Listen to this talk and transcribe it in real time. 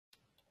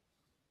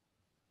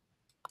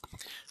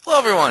Hello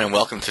everyone and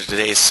welcome to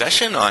today's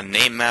session on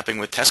name mapping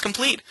with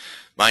TestComplete.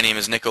 My name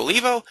is Nick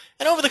Olivo,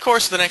 and over the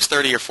course of the next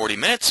 30 or 40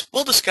 minutes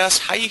we'll discuss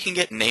how you can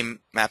get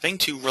name mapping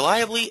to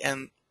reliably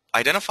and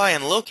identify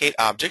and locate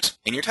objects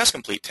in your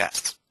TestComplete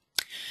tests.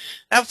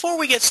 Now before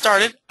we get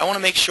started, I want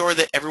to make sure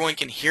that everyone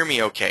can hear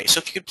me okay. So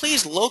if you could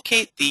please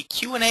locate the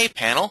Q&A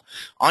panel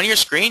on your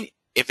screen.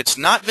 If it's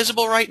not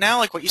visible right now,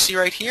 like what you see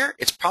right here,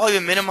 it's probably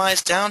been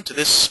minimized down to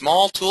this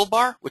small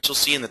toolbar, which you'll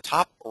see in the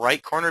top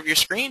right corner of your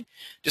screen.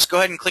 Just go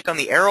ahead and click on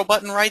the arrow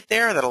button right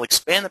there. That'll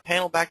expand the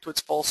panel back to its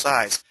full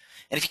size.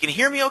 And if you can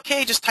hear me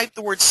okay, just type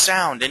the word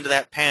sound into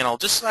that panel,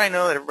 just so I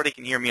know that everybody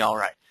can hear me all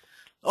right.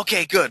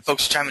 Okay, good.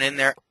 Folks are chiming in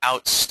there.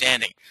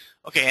 Outstanding.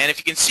 Okay, and if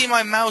you can see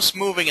my mouse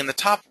moving in the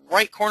top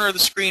right corner of the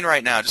screen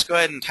right now, just go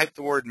ahead and type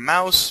the word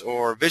mouse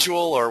or visual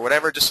or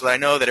whatever, just so that I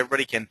know that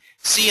everybody can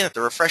see and that the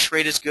refresh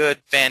rate is good.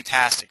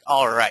 Fantastic.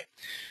 All right.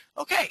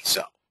 Okay,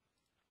 so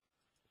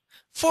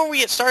before we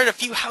get started, a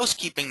few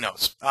housekeeping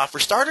notes. For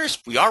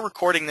starters, we are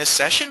recording this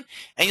session,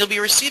 and you'll be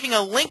receiving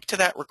a link to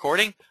that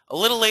recording a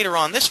little later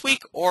on this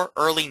week or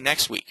early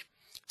next week.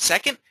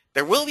 Second,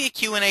 there will be a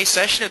Q&A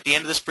session at the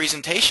end of this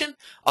presentation.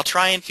 I'll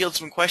try and field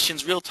some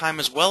questions real time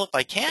as well if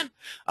I can.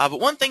 But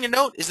one thing to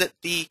note is that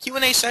the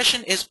Q&A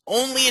session is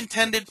only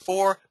intended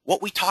for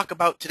what we talk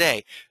about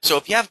today. So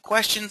if you have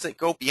questions that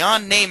go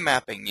beyond name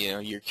mapping,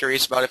 you're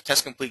curious about if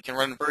TestComplete can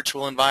run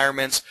virtual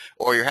environments,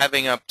 or you're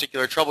having a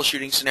particular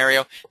troubleshooting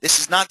scenario, this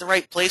is not the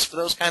right place for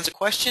those kinds of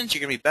questions.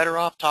 You're going to be better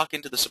off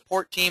talking to the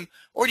support team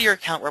or to your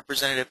account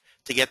representative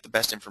to get the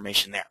best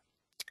information there.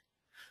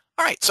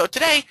 All right, so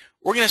today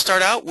we're going to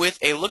start out with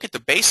a look at the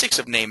basics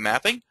of name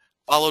mapping,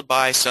 followed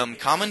by some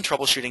common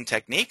troubleshooting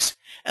techniques,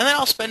 and then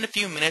I'll spend a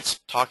few minutes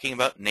talking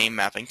about name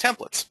mapping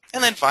templates.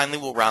 And then finally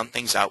we'll round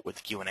things out with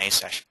the Q&A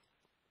session.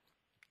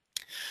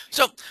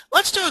 So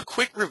let's do a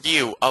quick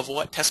review of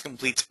what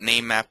TestComplete's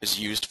name map is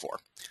used for.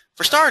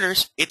 For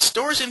starters, it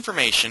stores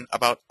information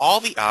about all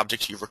the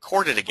objects you've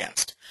recorded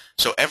against.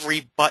 So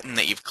every button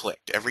that you've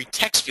clicked, every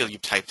text field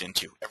you've typed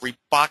into, every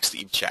box that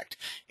you've checked,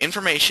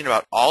 information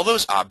about all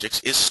those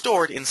objects is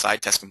stored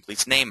inside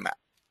TestComplete's name map.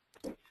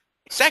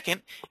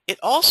 Second, it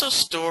also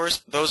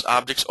stores those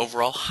objects'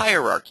 overall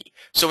hierarchy.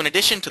 So in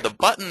addition to the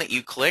button that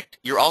you clicked,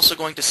 you're also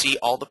going to see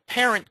all the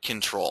parent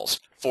controls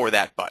for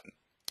that button.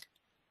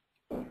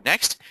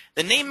 Next,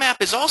 the name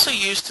map is also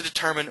used to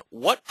determine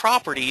what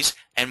properties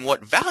and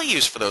what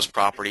values for those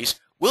properties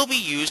will be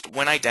used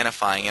when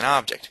identifying an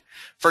object.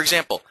 For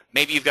example,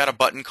 maybe you've got a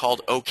button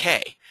called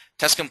OK.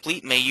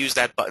 TestComplete may use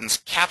that button's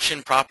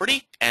caption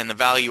property and the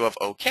value of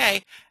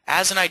OK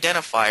as an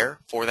identifier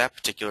for that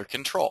particular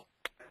control.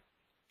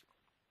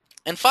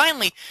 And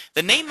finally,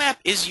 the name map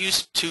is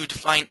used to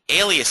define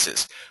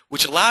aliases,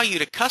 which allow you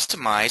to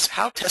customize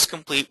how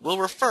TestComplete will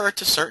refer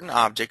to certain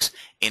objects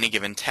in a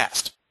given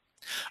test.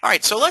 All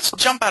right, so let's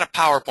jump out of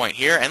PowerPoint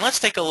here, and let's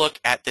take a look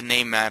at the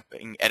name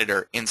mapping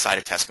editor inside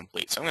of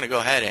TestComplete. So I'm going to go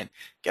ahead and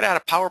get out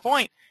of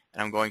PowerPoint,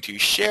 and I'm going to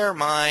share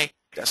my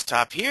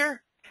desktop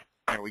here.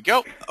 There we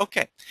go.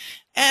 Okay.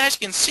 And as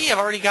you can see, I've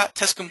already got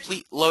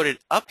TestComplete loaded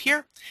up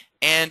here,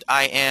 and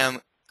I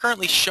am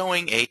currently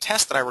showing a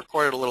test that I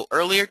recorded a little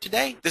earlier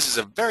today. This is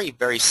a very,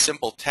 very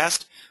simple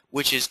test,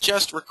 which is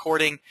just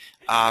recording,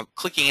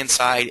 clicking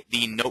inside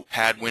the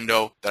notepad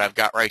window that I've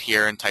got right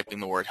here and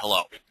typing the word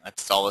hello.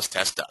 That's all this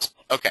test does.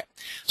 Okay,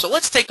 so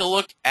let's take a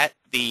look at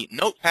the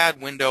notepad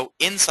window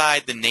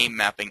inside the name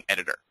mapping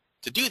editor.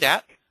 To do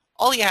that,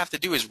 all you have to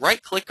do is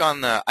right-click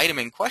on the item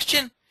in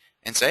question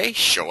and say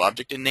Show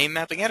Object in Name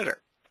Mapping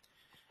Editor.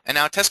 And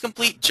now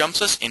TestComplete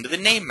jumps us into the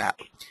name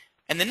map.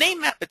 And the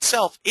name map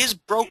itself is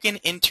broken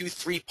into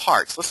 3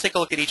 parts. Let's take a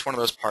look at each one of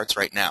those parts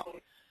right now.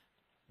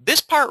 This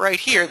part right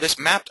here, this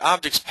Mapped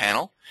Objects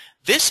panel,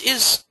 this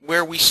is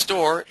where we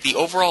store the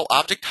overall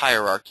object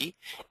hierarchy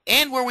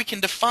and where we can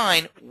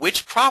define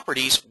which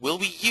properties will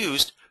be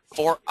used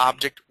for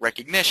object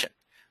recognition.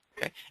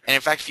 Okay? And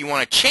in fact, if you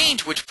want to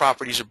change which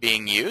properties are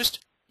being used,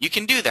 you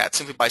can do that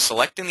simply by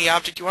selecting the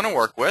object you want to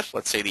work with,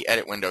 let's say the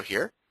edit window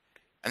here,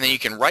 and then you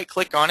can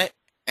right-click on it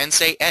and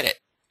say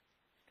Edit.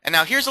 And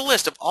now here's a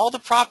list of all the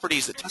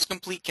properties that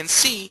TestComplete can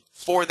see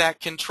for that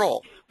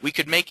control. We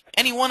could make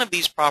any one of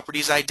these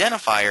properties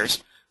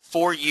identifiers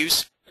for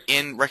use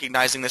in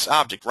recognizing this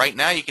object. Right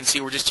now you can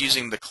see we're just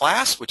using the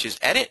class, which is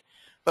edit,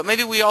 but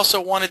maybe we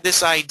also wanted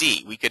this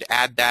ID. We could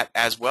add that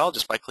as well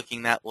just by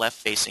clicking that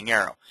left-facing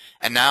arrow.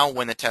 And now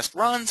when the test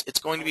runs, it's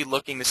going to be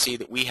looking to see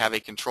that we have a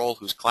control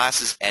whose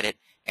class is edit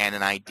and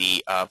an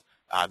ID of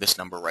this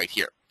number right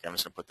here. Okay, I'm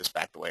just going to put this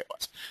back the way it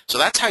was. So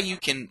that's how you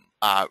can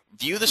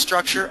view the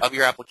structure of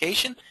your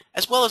application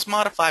as well as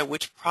modify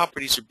which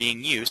properties are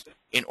being used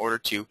in order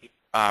to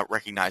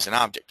recognize an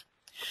object.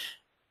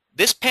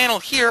 This panel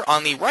here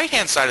on the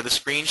right-hand side of the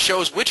screen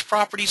shows which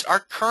properties are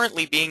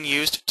currently being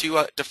used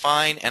to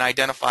define and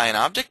identify an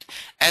object,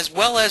 as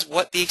well as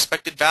what the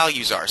expected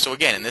values are. So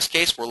again, in this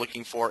case, we're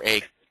looking for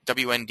a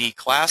WND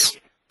class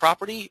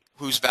property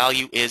whose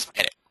value is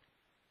edit.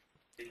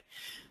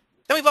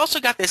 Then we've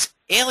also got this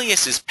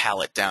aliases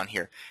palette down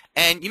here.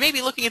 And you may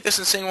be looking at this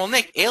and saying, well,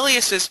 Nick,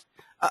 aliases,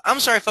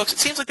 I'm sorry, folks. It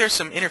seems like there's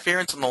some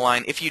interference on the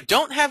line. If you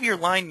don't have your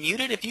line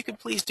muted, if you could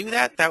please do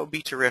that, that would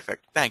be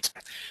terrific. Thanks.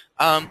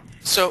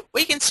 So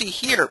what you can see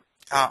here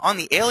on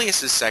the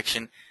aliases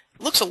section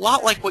looks a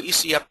lot like what you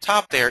see up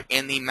top there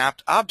in the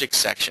mapped objects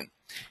section.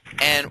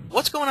 And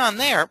what's going on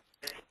there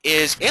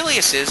is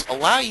aliases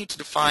allow you to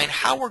define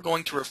how we're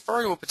going to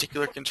refer to a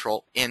particular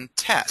control in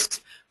tests.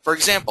 For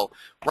example,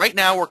 right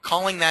now we're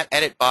calling that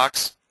edit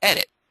box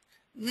edit.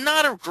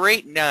 Not a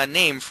great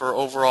name for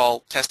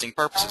overall testing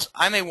purposes.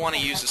 I may want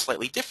to use a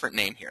slightly different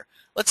name here.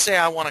 Let's say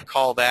I want to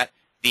call that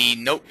the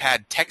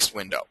Notepad text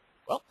window.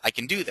 Well, I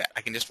can do that.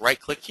 I can just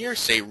right-click here,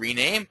 say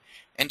rename,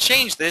 and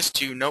change this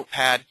to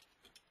Notepad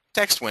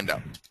text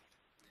window.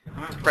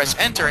 Press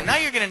enter, and now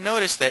you're going to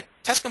notice that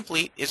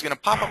TestComplete is going to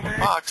pop up a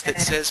box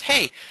that says,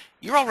 hey,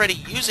 you're already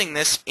using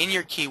this in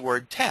your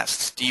keyword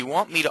tests. Do you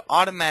want me to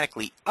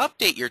automatically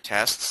update your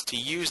tests to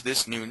use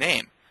this new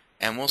name?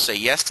 And we'll say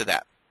yes to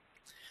that.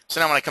 So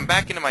now when I come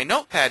back into my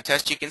Notepad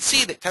test, you can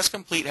see that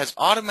TestComplete has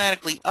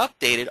automatically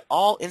updated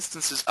all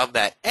instances of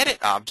that edit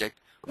object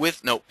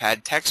with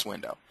Notepad text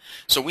window.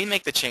 So we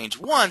make the change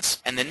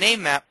once, and the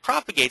name map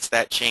propagates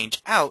that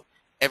change out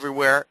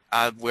everywhere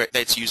where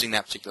that's using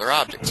that particular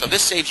object. So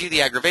this saves you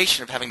the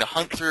aggravation of having to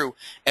hunt through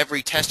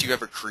every test you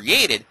ever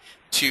created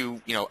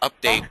to,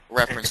 update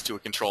reference to a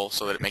control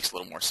so that it makes a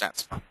little more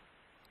sense.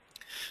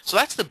 So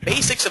that's the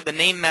basics of the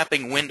name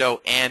mapping window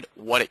and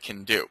what it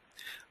can do.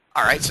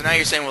 All right, so now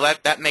you're saying, well,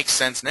 that makes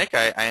sense, Nick.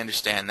 I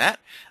understand that.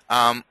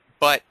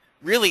 But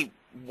really,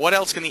 what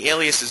else can the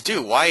aliases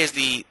do? Why is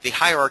the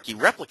hierarchy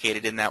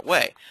replicated in that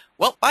way?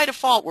 Well, by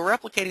default, we're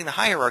replicating the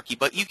hierarchy,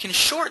 but you can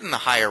shorten the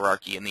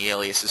hierarchy in the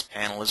aliases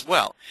panel as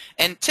well.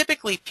 And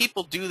typically,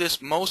 people do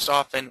this most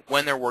often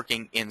when they're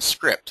working in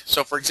script.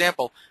 So, for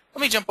example,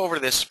 let me jump over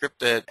to this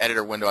script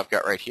editor window I've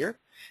got right here.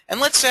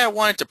 And let's say I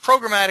wanted to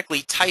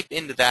programmatically type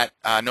into that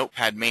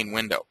Notepad main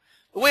window.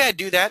 The way I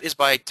do that is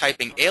by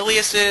typing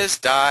aliases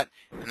dot,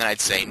 and then I'd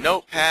say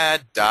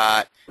notepad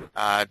dot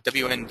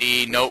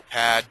wnd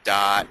notepad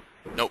dot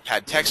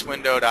notepad text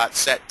window dot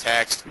set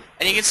text,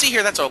 and you can see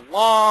here that's a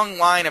long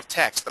line of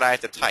text that I have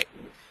to type.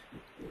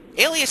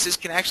 Aliases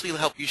can actually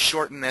help you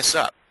shorten this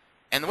up,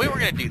 and the way we're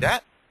going to do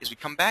that is we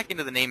come back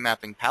into the name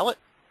mapping palette.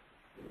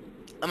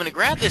 I'm going to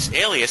grab this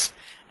alias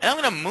and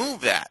I'm going to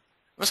move that.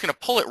 I'm just going to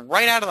pull it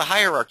right out of the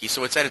hierarchy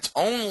so it's at its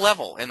own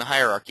level in the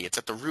hierarchy. It's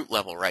at the root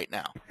level right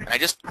now. And I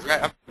just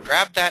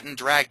grabbed that and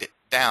dragged it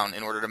down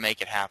in order to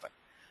make it happen.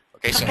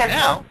 Okay, so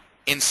now,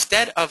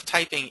 instead of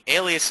typing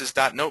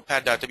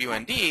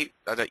aliases.notepad.wnd,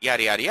 yada,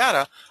 yada,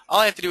 yada, all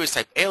I have to do is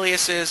type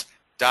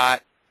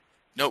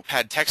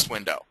aliases.notepad text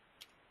window.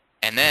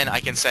 And then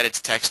I can set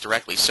its text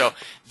directly. So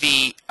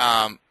the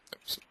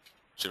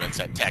should have been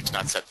set text,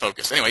 not set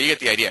focus. Anyway, you get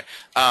the idea.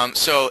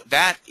 So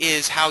that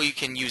is how you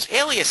can use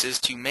aliases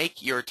to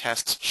make your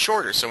tests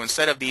shorter. So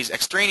instead of these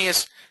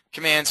extraneous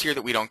commands here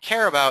that we don't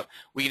care about,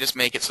 we can just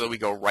make it so that we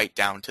go right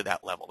down to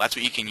that level. That's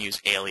what you can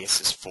use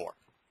aliases for.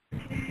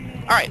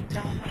 All right.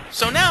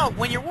 So now,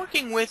 when you're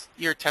working with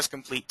your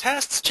TestComplete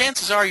tests,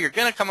 chances are you're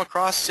going to come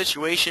across a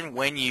situation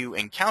when you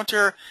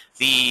encounter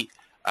the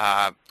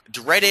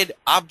dreaded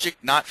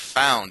object not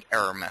found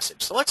error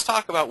message. So let's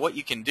talk about what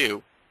you can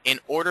do in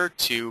order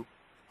to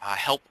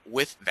help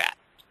with that.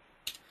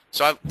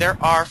 So there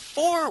are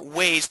 4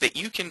 ways that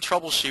you can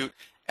troubleshoot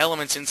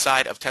elements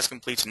inside of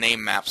TestComplete's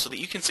name map so that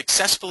you can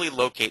successfully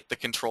locate the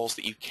controls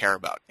that you care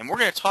about. And we're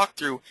going to talk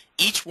through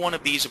each one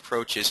of these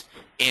approaches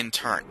in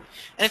turn.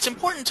 And it's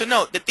important to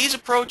note that these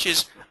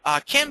approaches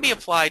can be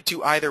applied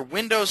to either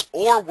Windows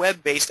or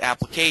web-based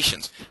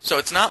applications. So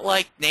it's not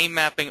like name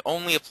mapping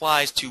only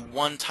applies to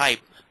one type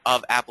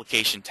of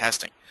application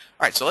testing.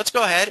 All right, so let's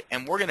go ahead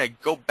and we're going to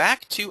go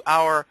back to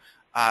our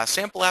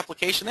sample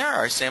application there,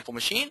 our sample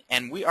machine,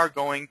 and we are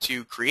going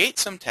to create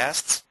some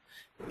tests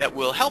that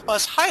will help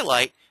us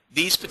highlight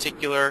these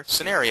particular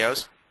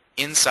scenarios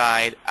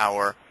inside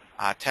our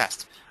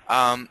test.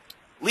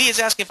 Lee is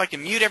asking if I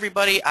can mute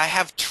everybody. I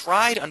have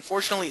tried.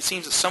 Unfortunately, it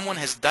seems that someone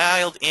has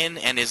dialed in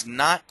and is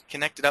not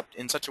connected up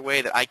in such a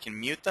way that I can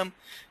mute them.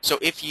 So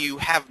if you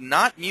have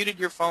not muted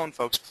your phone,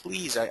 folks,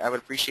 please, I would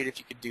appreciate it if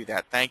you could do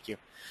that. Thank you.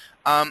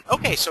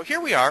 Okay, so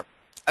here we are.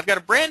 I've got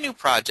a brand new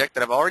project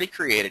that I've already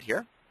created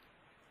here.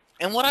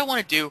 And what I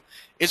want to do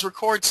is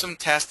record some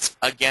tests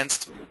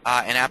against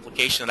an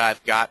application that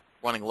I've got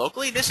running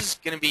locally. This is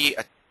going to be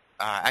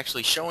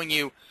actually showing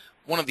you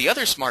one of the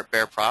other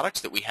SmartBear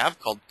products that we have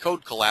called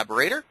Code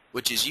Collaborator,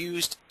 which is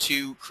used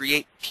to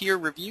create peer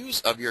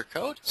reviews of your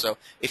code. So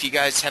if you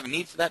guys have a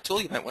need for that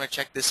tool, you might want to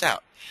check this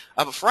out.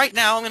 But for right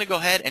now, I'm going to go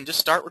ahead and just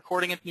start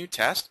recording a new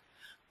test.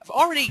 I've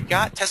already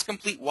got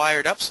TestComplete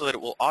wired up so that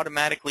it will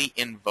automatically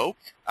invoke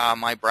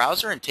my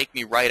browser and take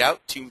me right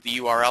out to the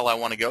URL I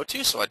want to go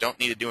to, so I don't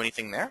need to do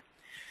anything there.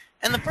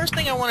 And the first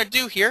thing I want to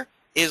do here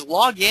is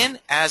log in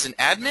as an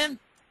admin.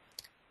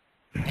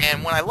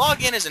 And when I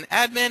log in as an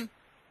admin,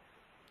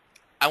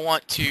 I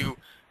want to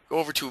go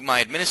over to my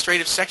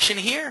administrative section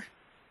here.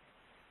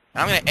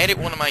 And I'm going to edit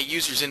one of my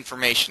users'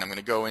 information. I'm going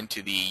to go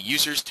into the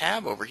Users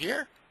tab over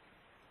here.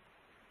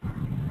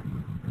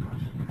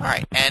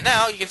 Alright, and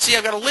now you can see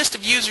I've got a list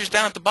of users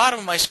down at the bottom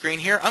of my screen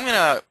here. I'm going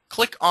to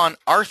click on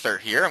Arthur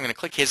here. I'm going to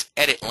click his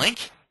edit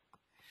link.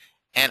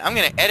 And I'm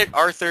going to edit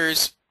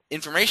Arthur's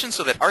information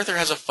so that Arthur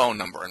has a phone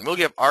number. And we'll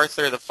give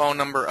Arthur the phone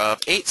number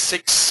of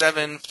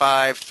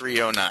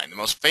 8675309, the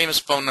most famous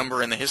phone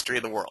number in the history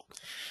of the world.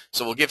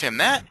 So we'll give him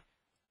that.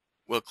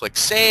 We'll click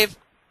Save.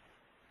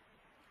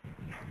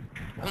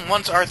 And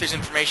once Arthur's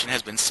information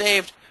has been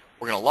saved,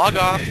 we're going to log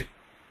off.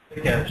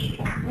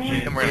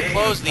 And we're going to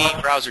close the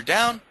browser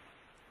down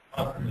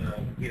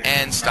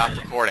and stop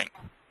recording.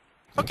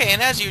 Okay,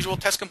 and as usual,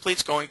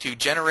 TestComplete's going to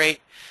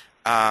generate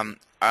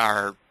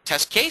our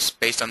test case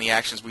based on the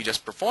actions we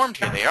just performed.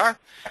 Here they are.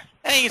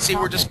 And you can see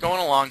we're just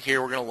going along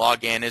here. We're going to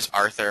log in as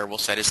Arthur. We'll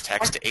set his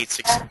text to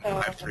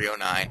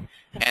 8675309,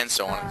 and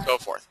so on and so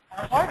forth.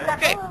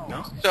 Okay,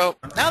 so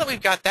now that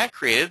we've got that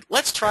created,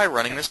 let's try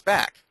running this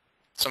back.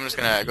 So I'm just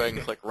going to go ahead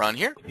and click Run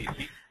here.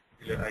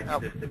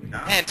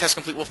 And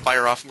TestComplete will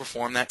fire off and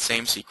perform that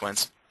same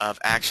sequence of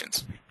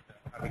actions.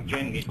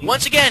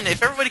 Once again,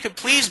 if everybody could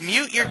please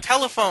mute your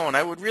telephone,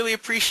 I would really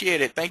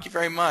appreciate it. Thank you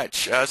very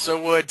much. So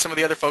would some of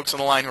the other folks on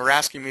the line who are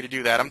asking me to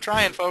do that. I'm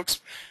trying,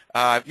 folks.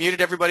 I've muted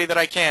everybody that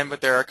I can,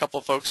 but there are a couple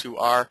of folks who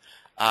are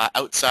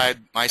outside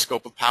my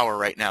scope of power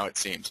right now, it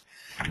seems.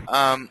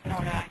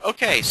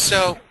 Okay,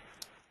 so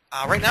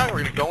right now we're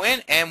going to go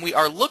in, and we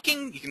are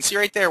looking, you can see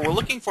right there, we're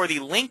looking for the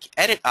link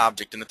edit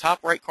object in the top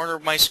right corner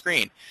of my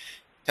screen.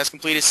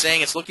 TestComplete is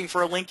saying it's looking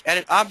for a link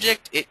edit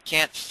object. It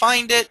can't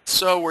find it,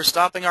 so we're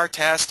stopping our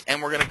test,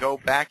 and we're going to go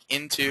back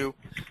into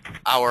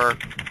our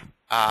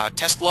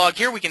test log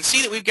here. We can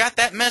see that we've got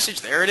that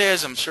message. There it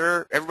is. I'm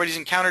sure everybody's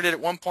encountered it at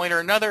one point or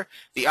another.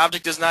 The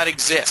object does not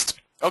exist.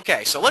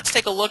 Okay, so let's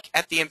take a look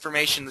at the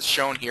information that's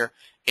shown here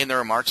in the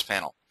remarks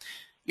panel.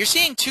 You're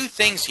seeing two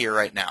things here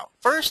right now.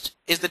 First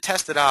is the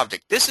tested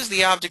object. This is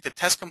the object that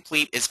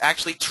TestComplete is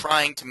actually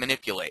trying to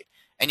manipulate,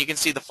 and you can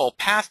see the full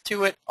path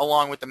to it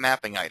along with the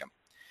mapping item.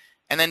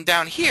 And then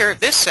down here,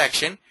 this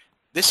section,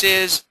 this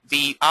is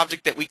the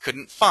object that we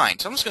couldn't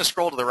find. So I'm just going to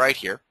scroll to the right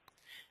here.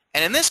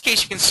 And in this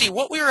case, you can see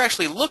what we were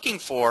actually looking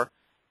for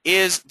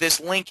is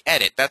this link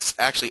edit. That's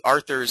actually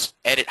Arthur's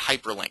edit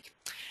hyperlink.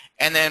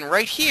 And then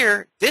right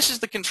here, this is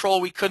the control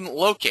we couldn't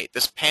locate,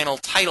 this panel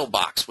title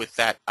box with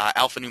that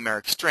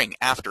alphanumeric string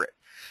after it.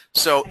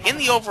 So in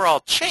the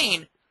overall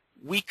chain,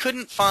 we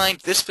couldn't find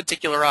this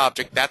particular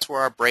object. That's where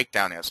our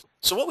breakdown is.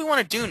 So what we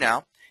want to do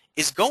now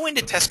is go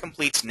into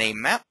TestComplete's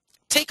name map,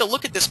 take a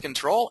look at this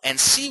control, and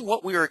see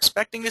what we were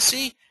expecting to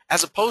see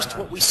as opposed to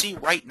what we see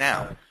right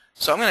now.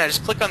 So I'm going to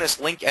just click on this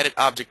link edit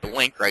object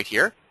link right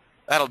here.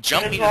 That'll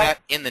jump me to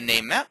that in the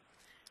name map.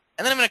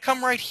 And then I'm going to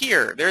come right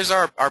here. There's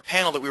our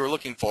panel that we were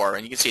looking for.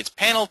 And you can see it's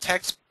panel,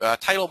 text,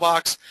 title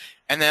box,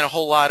 and then a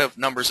whole lot of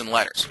numbers and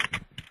letters.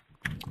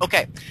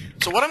 Okay,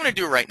 so what I'm going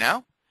to do right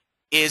now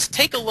is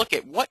take a look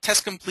at what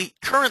TestComplete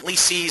currently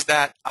sees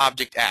that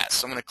object as.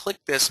 So I'm going to click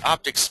this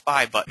Object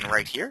Spy button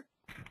right here.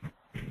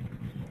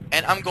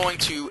 And I'm going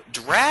to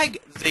drag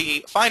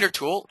the Finder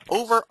tool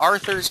over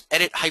Arthur's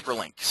edit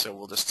hyperlink. So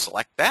we'll just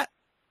select that.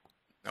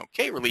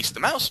 Okay, release the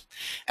mouse.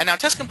 And now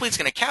TestComplete's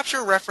going to capture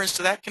a reference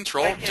to that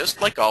control,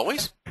 just like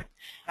always.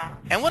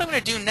 And what I'm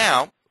going to do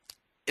now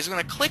is I'm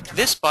going to click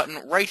this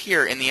button right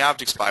here in the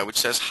Object Spy, which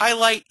says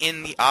Highlight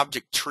in the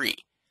Object Tree.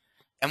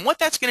 And what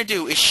that's going to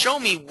do is show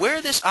me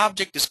where this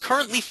object is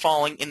currently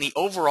falling in the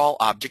overall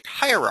object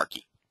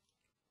hierarchy.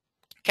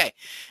 Okay,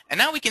 and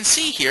now we can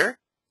see here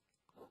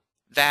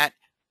that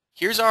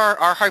here's our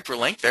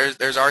hyperlink.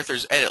 There's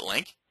Arthur's edit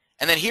link.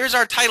 And then here's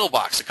our title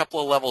box, a couple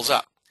of levels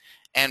up.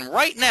 And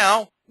right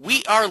now,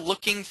 we are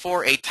looking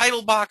for a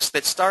title box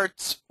that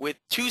starts with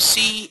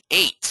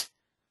 2C8.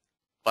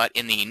 But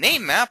in the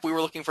name map, we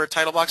were looking for a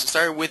title box that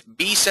started with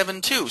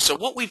B72. So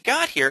what we've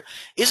got here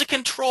is a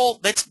control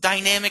that's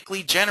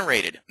dynamically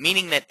generated,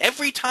 meaning that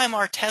every time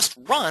our test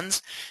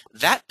runs,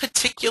 that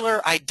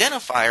particular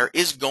identifier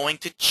is going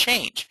to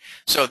change.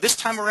 So this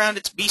time around,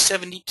 it's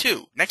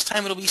B72. Next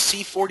time, it'll be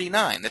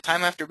C49. The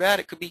time after that,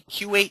 it could be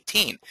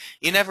Q18.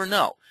 You never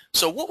know.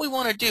 So what we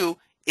want to do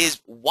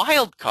is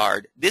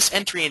wildcard this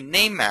entry in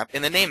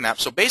the name map.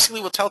 So basically,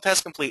 we'll tell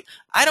TestComplete,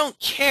 I don't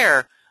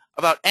care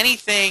about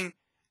anything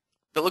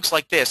that looks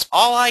like this.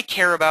 All I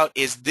care about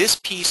is this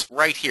piece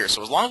right here.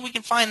 So as long as we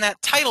can find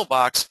that title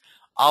box,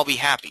 I'll be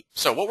happy.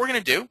 So what we're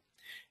going to do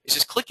is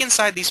just click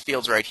inside these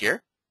fields right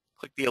here,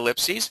 click the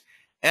ellipses,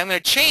 and I'm going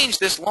to change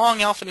this long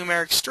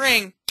alphanumeric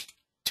string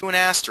to an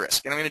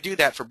asterisk. And I'm going to do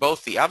that for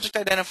both the object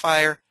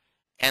identifier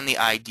and the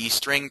ID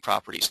string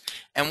properties.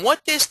 And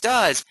what this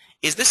does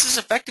is this is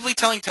effectively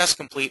telling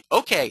TestComplete,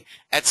 okay,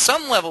 at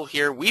some level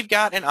here, we've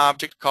got an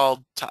object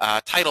called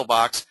title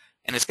box,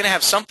 and it's going to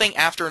have something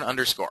after an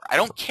underscore. I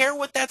don't care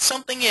what that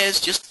something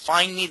is, just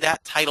find me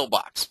that title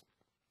box.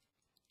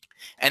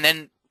 And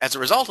then, as a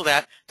result of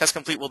that,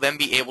 TestComplete will then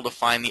be able to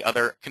find the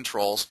other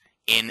controls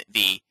in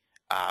the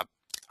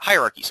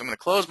hierarchy. So I'm going to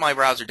close my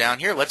browser down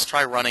here. Let's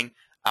try running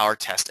our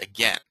test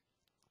again.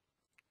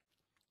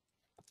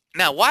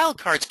 Now,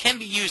 wildcards can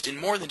be used in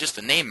more than just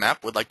a name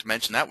map. Would like to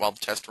mention that while the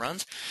test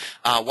runs.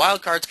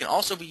 Wildcards can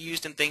also be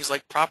used in things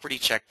like property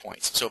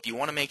checkpoints. So if you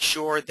want to make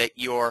sure that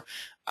your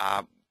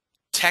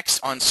text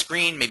on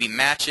screen maybe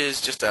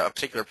matches just a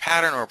particular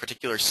pattern or a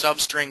particular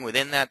substring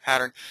within that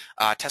pattern,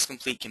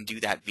 TestComplete can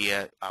do that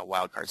via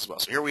wildcards as well.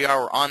 So here we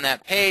are, we're on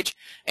that page,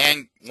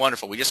 and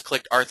wonderful. We just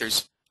clicked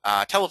Arthur's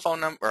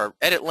telephone number or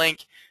edit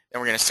link, and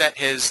we're going to set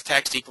his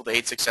text equal to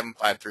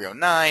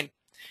 8675309.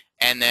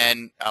 And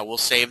then we'll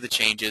save the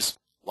changes,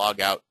 log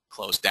out,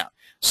 close down.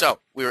 So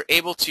we were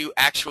able to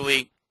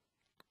actually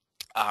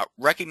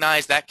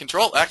recognize that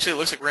control. Actually, it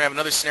looks like we're going to have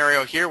another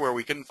scenario here where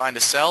we couldn't find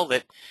a cell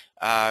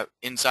that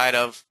inside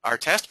of our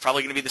test.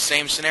 Probably going to be the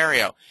same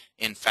scenario,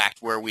 in fact,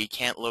 where we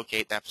can't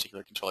locate that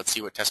particular control. Let's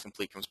see what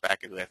TestComplete comes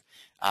back with.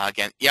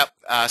 Again, yep,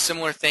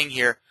 similar thing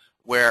here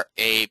where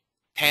a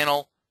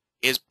panel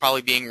is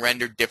probably being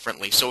rendered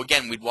differently. So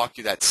again, we'd walk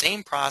through that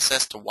same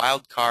process to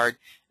wildcard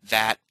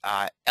that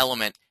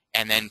element,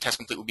 and then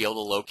TestComplete will be able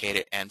to locate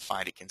it and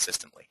find it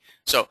consistently.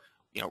 So,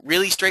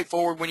 really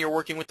straightforward when you're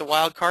working with the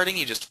wildcarding.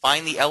 You just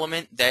find the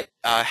element that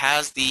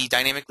has the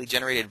dynamically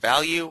generated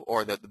value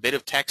or the bit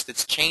of text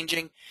that's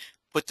changing,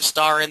 put the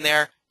star in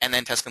there, and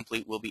then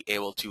TestComplete will be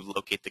able to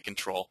locate the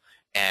control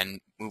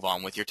and move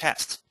on with your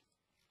tests.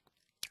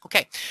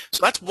 Okay,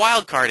 so that's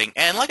wildcarding,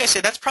 and like I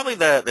said, that's probably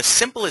the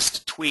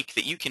simplest tweak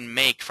that you can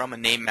make from a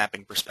name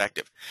mapping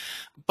perspective.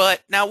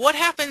 But now what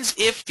happens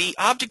if the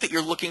object that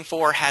you're looking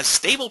for has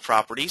stable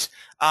properties,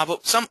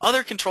 but some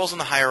other controls in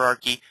the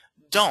hierarchy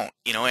don't,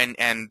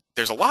 and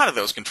there's a lot of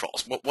those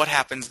controls. What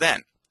happens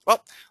then?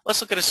 Well,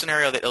 let's look at a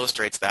scenario that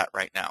illustrates that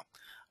right now.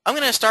 I'm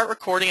going to start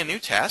recording a new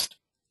test,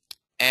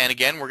 and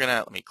again,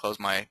 let me close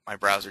my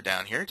browser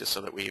down here just so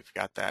that we've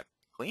got that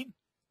clean.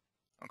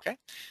 Okay.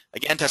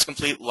 Again,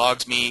 TestComplete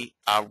logs me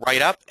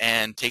right up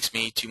and takes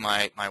me to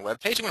my web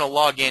page. I'm going to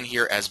log in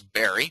here as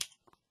Barry.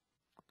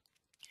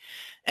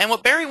 And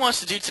what Barry wants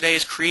to do today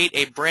is create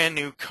a brand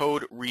new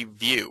code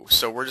review.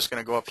 So we're just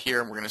going to go up here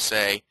and we're going to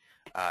say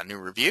new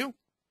review.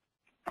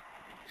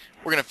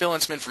 We're going to fill in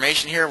some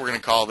information here. We're going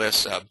to call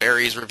this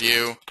Barry's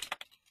review.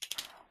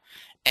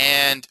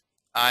 And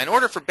in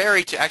order for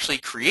Barry to actually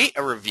create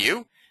a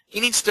review, he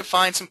needs to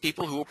find some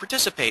people who will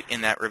participate in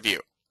that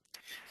review.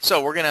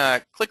 So we're going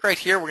to click right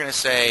here. We're going to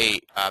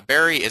say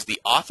Barry is the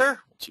author.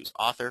 We'll choose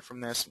author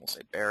from this, and we'll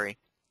say Barry.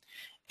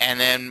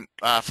 And then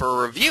for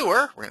a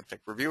reviewer, we're going to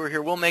pick reviewer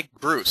here. We'll make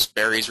Bruce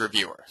Barry's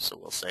reviewer. So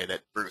we'll say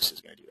that Bruce is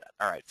going to do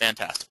that. All right,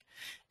 fantastic.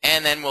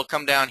 And then we'll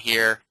come down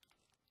here,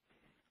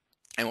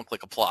 and we'll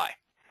click Apply.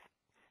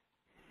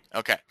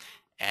 Okay,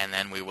 and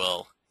then we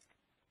will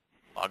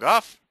log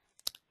off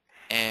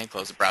and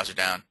close the browser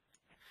down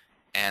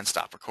and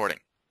stop recording.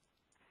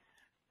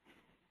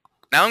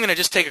 Now I'm going to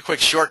just take a quick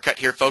shortcut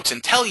here, folks,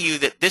 and tell you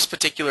that this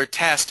particular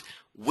test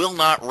will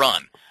not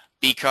run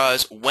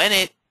because when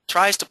it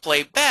tries to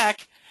play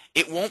back,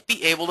 it won't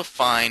be able to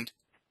find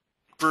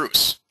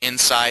Bruce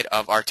inside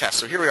of our test.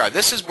 So here we are.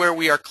 This is where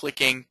we are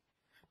clicking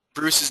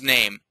Bruce's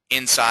name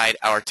inside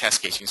our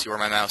test case. You can see where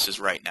my mouse is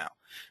right now.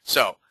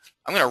 So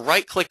I'm going to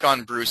right-click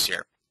on Bruce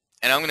here,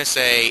 and I'm going to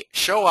say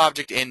Show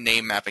Object in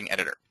Name Mapping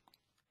Editor.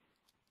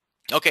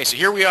 Okay, so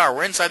here we are.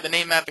 We're inside the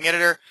Name Mapping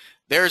Editor.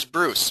 There's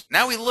Bruce.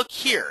 Now we look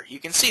here. You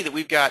can see that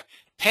we've got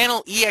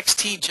panel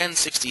ext gen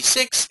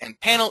 66 and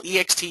panel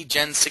ext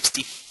gen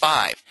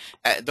 65.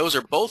 Those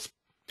are both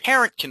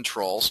parent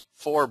controls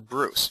for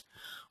Bruce.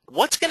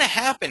 What's going to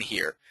happen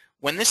here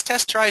when this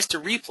test tries to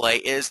replay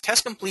is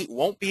TestComplete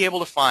won't be able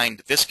to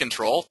find this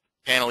control,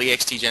 panel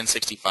ext gen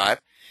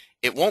 65.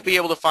 It won't be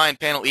able to find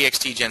panel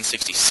ext gen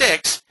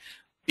 66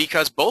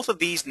 because both of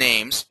these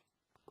names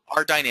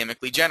are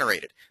dynamically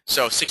generated.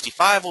 So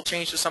 65 will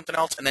change to something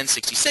else, and then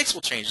 66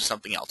 will change to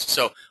something else.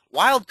 So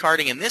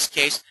wildcarding in this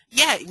case,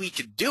 yeah, we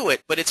could do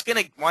it, but it's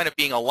going to wind up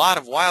being a lot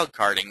of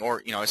wildcarding,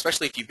 or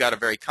especially if you've got a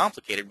very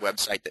complicated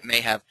website that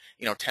may have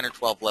 10 or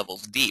 12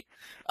 levels deep.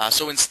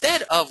 So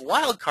instead of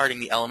wildcarding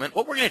the element,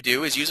 what we're going to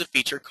do is use a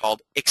feature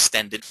called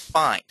extended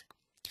find.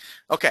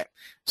 Okay,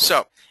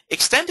 so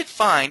extended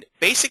find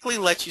basically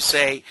lets you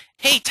say,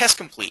 hey,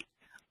 TestComplete,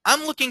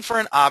 I'm looking for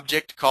an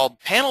object called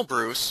panel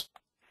Bruce.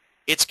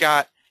 It's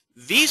got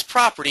these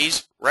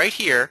properties right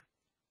here.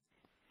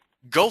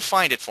 Go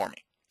find it for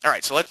me. All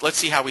right, so let's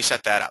see how we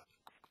set that up.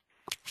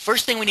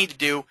 First thing we need to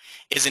do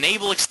is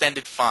enable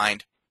extended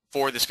find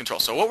for this control.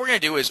 So what we're going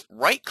to do is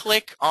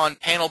right-click on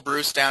panel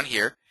Bruce down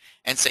here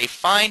and say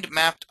Find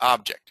Mapped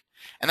Object.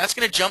 And that's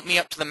going to jump me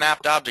up to the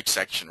Mapped Object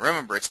section.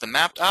 Remember, it's the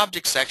Mapped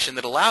Object section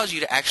that allows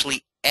you to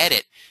actually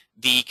edit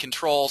the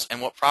controls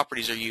and what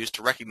properties are used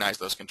to recognize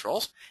those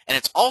controls. And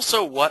it's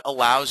also what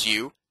allows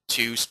you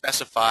to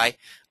specify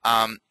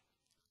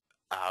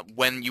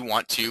when you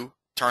want to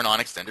turn on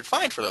extended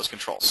find for those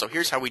controls. So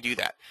here's how we do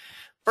that.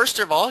 First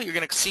of all, you're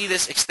going to see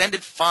this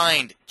extended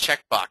find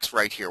checkbox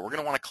right here. We're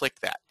going to want to click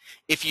that.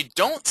 If you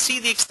don't see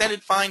the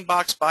extended find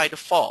box by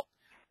default,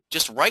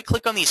 just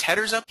right-click on these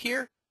headers up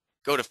here,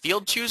 go to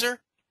Field Chooser,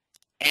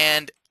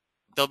 and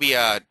there'll be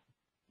a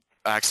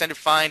extended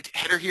find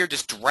header here,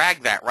 just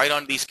drag that right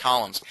onto these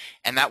columns,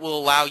 and that will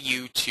allow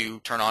you to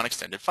turn on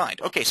extended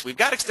find. Okay, so we've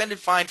got extended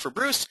find for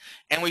Bruce,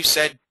 and we've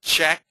said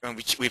check, and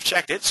we've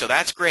checked it, so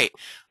that's great.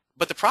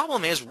 But the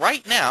problem is,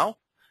 right now,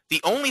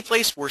 the only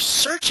place we're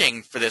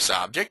searching for this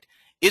object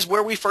is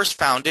where we first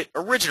found it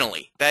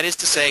originally. That is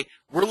to say,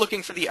 we're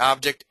looking for the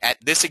object at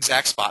this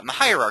exact spot in the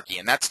hierarchy,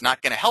 and that's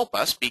not going to help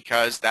us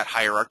because that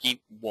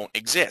hierarchy won't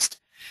exist.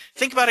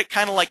 Think about it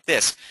kind of like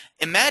this.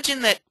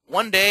 Imagine that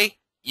one day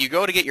you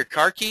go to get your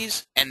car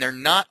keys and they're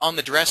not on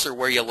the dresser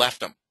where you left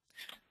them.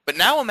 But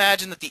now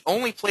imagine that the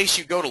only place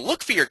you go to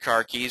look for your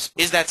car keys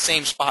is that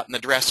same spot in the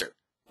dresser.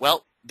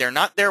 Well, they're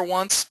not there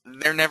once,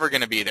 they're never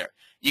going to be there.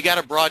 You got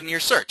to broaden your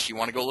search. You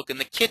want to go look in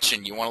the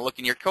kitchen. You want to look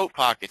in your coat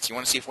pockets. You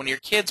want to see if one of your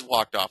kids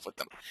walked off with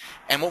them.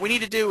 And what we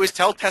need to do is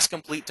tell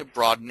TestComplete to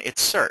broaden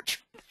its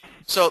search.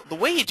 So the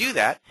way you do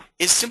that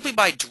is simply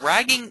by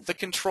dragging the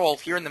control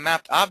here in the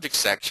mapped object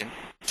section,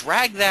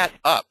 drag that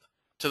up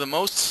to the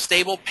most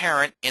stable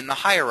parent in the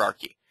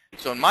hierarchy.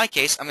 So in my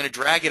case, I'm going to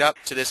drag it up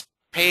to this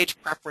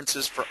page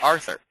preferences for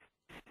Arthur.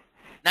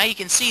 Now you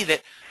can see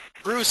that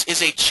Bruce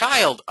is a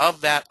child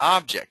of that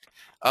object,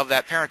 of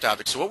that parent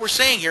object. So what we're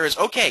saying here is,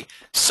 okay,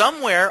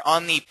 somewhere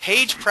on the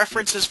page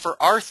preferences for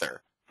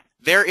Arthur,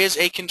 there is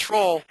a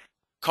control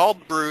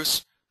called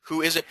Bruce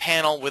who is a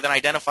panel with an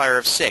identifier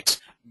of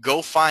 6.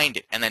 Go find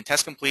it, and then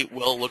TestComplete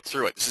will look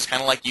through it. This is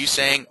kind of like you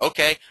saying,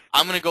 okay,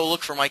 I'm going to go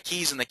look for my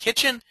keys in the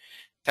kitchen.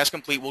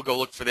 TestComplete will go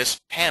look for this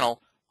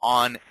panel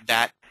on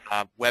that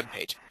web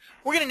page.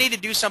 We're going to need to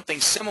do something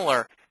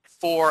similar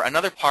for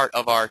another part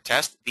of our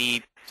test,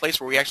 the place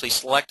where we actually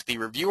select the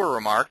reviewer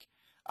remark.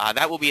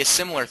 That will be a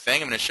similar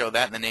thing. I'm going to show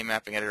that in the name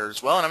mapping editor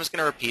as well, and I'm just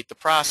going to repeat the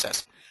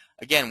process.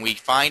 Again, we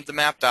find the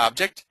mapped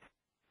object,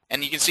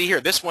 and you can see here,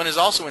 this one is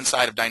also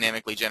inside of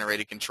dynamically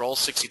generated controls,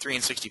 63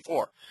 and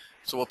 64.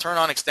 So we'll turn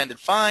on extended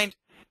find,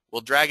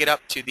 we'll drag it up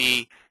to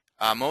the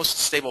most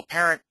stable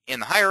parent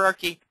in the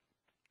hierarchy,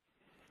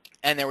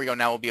 and there we go.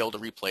 Now we'll be able to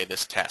replay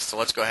this test. So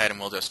let's go ahead and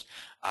we'll just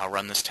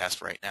run this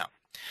test right now.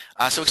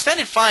 So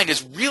extended find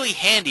is really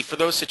handy for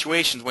those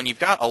situations when you've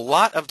got a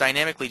lot of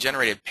dynamically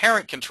generated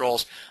parent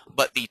controls,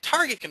 but the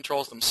target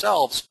controls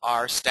themselves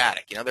are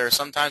static. You know, there are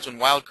some times when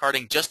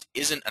wildcarding just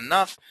isn't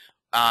enough,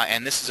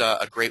 and this is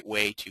a great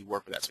way to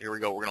work with that. So here we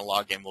go. We're going to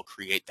log in. We'll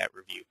create that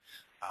review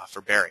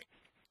for Barry.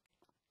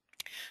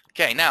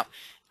 Okay, now,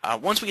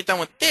 once we get done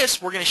with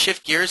this, we're going to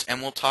shift gears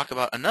and we'll talk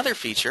about another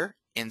feature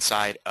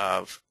inside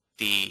of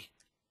the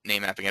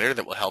name mapping editor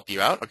that will help you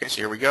out. Okay, so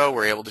here we go.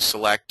 We're able to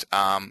select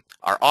our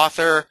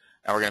author,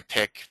 and we're going to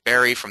pick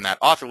Barry from that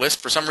author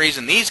list. For some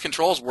reason, these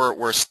controls were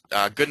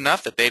good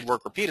enough that they'd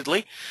work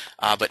repeatedly,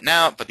 but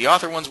the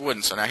author ones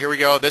wouldn't. So now here we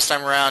go. This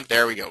time around,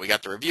 there we go. We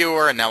got the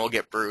reviewer, and now we'll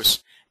get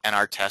Bruce, and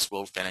our test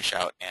will finish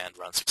out and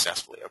run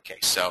successfully. Okay,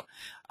 so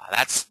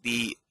that's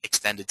the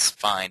extended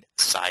find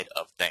side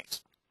of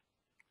things.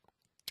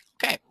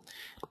 Okay,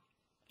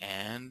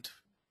 and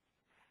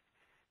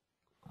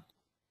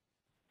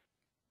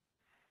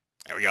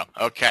there we go.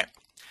 Okay.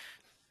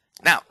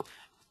 Now,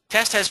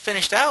 test has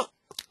finished out,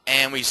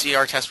 and we see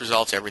our test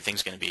results.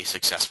 Everything's going to be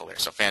successful there.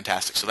 So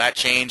fantastic. So that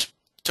change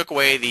took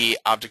away the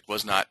object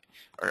was not,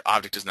 or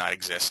object does not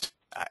exist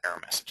error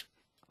message.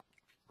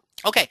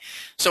 Okay.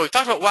 So we've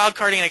talked about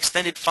wildcarding and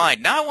extended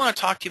find. Now I want to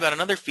talk to you about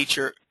another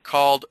feature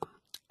called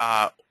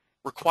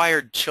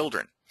required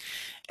children.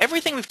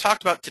 Everything we've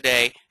talked about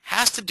today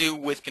has to do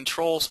with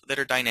controls that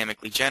are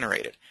dynamically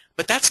generated.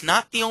 But that's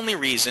not the only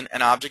reason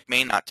an object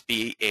may not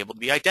be able to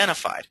be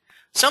identified.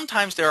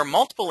 Sometimes there are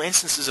multiple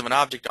instances of an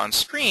object on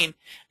screen,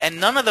 and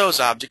none of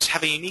those objects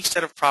have a unique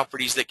set of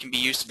properties that can be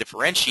used to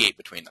differentiate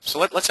between them. So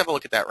let's have a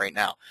look at that right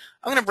now.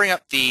 I'm going to bring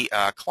up the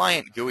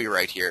client GUI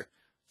right here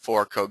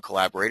for Code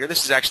Collaborator.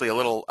 This is actually a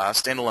little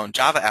standalone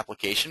Java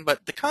application,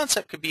 but the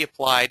concept could be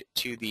applied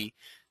to the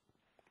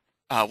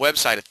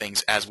website of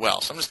things as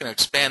well. So I'm just going to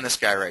expand this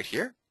guy right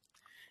here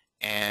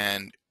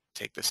and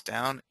take this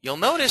down. You'll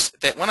notice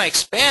that when I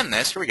expand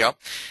this, here we go,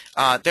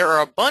 there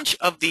are a bunch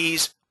of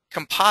these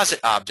composite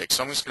objects.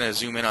 So I'm just going to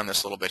zoom in on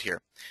this a little bit here.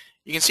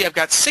 You can see I've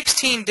got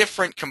 16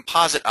 different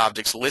composite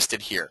objects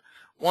listed here,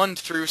 1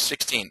 through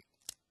 16.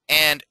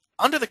 And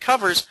under the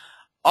covers,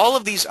 all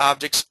of these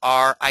objects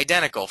are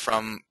identical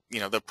from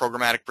the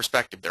programmatic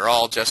perspective. They're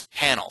all just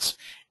panels.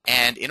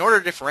 And in order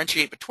to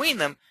differentiate between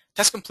them,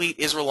 TestComplete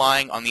is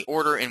relying on the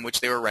order in which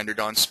they were rendered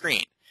on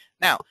screen.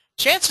 Now,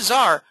 chances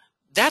are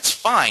that's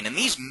fine, and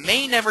these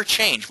may never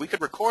change. We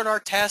could record our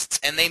tests,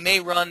 and they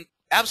may run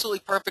absolutely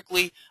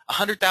perfectly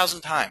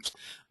 100,000 times.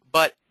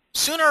 But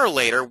sooner or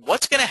later,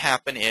 what's going to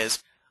happen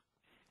is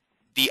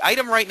the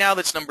item right now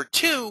that's number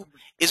 2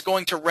 is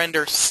going to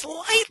render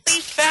slightly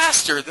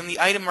faster than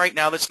the item right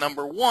now that's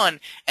number 1,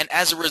 and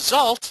as a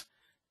result,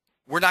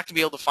 we're not going to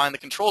be able to find the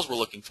controls we're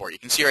looking for. You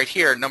can see right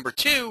here, number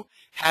 2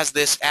 has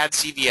this add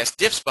CVS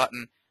diffs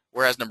button,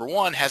 whereas number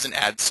 1 has an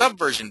add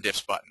subversion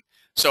diffs button.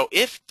 So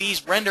if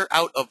these render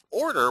out of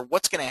order,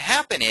 what's going to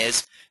happen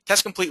is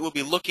TestComplete will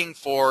be looking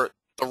for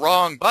the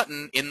wrong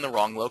button in the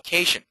wrong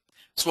location.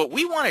 So what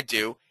we want to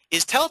do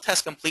is tell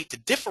TestComplete to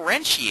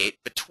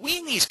differentiate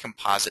between these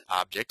composite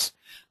objects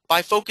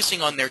by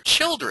focusing on their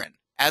children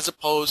as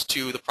opposed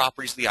to the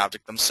properties of the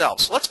object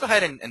themselves. So let's go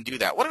ahead and do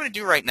that. What I'm going to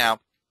do right now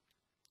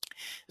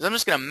is I'm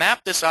just going to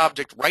map this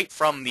object right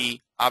from the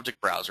object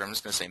browser. I'm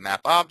just going to say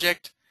map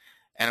object,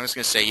 and I'm just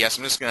going to say yes.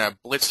 I'm just going to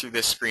blitz through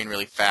this screen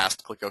really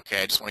fast. Click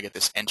OK. I just want to get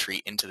this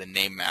entry into the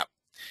name map.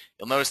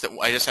 You'll notice that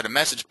I just had a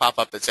message pop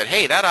up that said,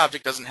 hey, that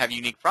object doesn't have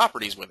unique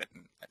properties with it.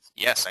 And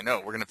yes, I know.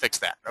 We're going to fix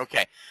that.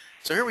 Okay.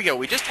 So here we go.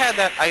 We just had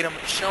that item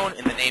shown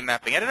in the name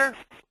mapping editor.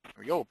 Here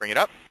we go. We'll bring it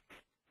up.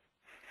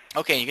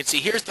 Okay, you can see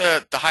here's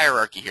the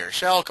hierarchy here.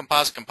 Shell,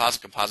 composite,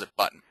 composite, composite,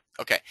 button.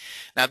 Okay.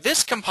 Now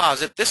this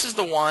composite, this is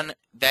the one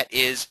that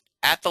is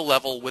at the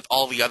level with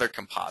all the other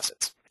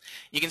composites.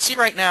 You can see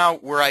right now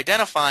we're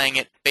identifying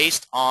it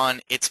based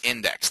on its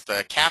index.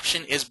 The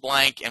caption is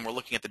blank and we're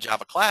looking at the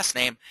Java class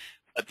name,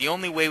 but the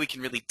only way we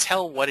can really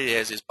tell what it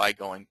is by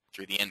going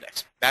through the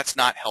index. That's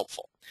not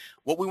helpful.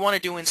 What we want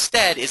to do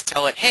instead is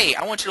tell it, hey,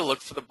 I want you to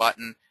look for the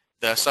button,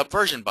 the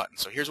subversion button.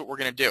 So here's what we're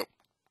going to do.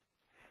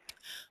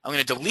 I'm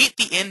going to delete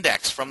the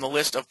index from the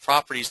list of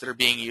properties that are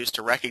being used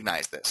to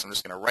recognize this. I'm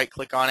just going to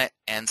right-click on it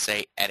and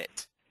say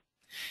Edit.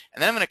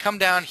 And then I'm going to come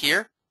down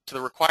here to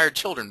the required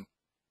children,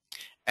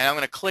 and I'm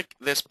going to click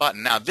this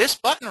button. Now, this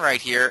button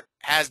right here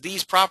has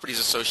these properties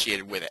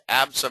associated with it,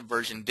 add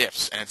subversion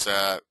diffs, and it's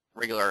a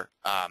regular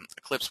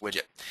Eclipse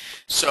widget.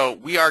 So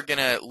we are going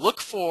to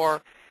look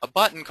for a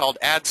button called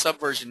add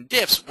subversion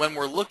diffs when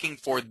we're looking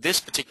for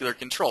this particular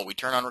control. We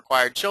turn on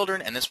required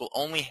children, and this will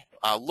only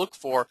look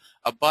for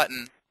a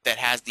button that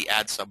has the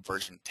add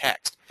subversion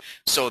text.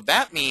 So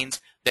that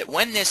means that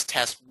when this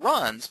test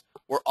runs,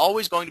 we're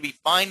always going to be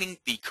finding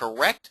the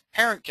correct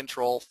parent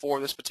control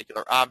for this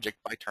particular object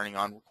by turning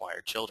on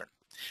required children.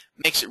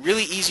 Makes it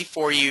really easy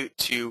for you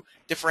to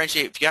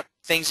differentiate. If you have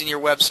things in your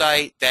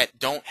website that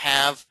don't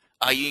have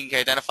unique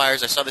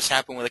identifiers, I saw this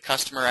happen with a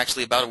customer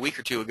actually about a week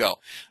or two ago.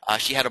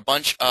 She had a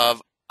bunch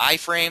of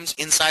iframes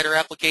inside her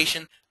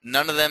application.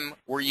 None of them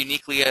were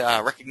uniquely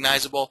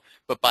recognizable,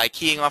 but by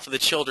keying off of the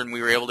children,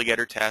 we were able to get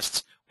her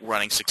tests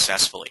running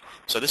successfully.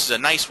 So this is a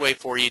nice way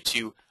for you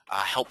to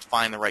help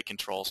find the right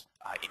controls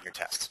in your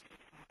tests.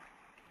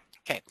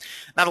 Okay.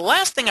 Now the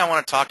last thing I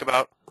want to talk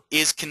about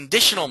is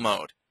conditional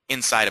mode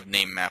inside of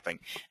name mapping.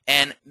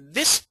 And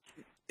this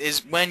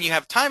is when you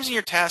have times in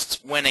your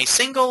tests when a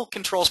single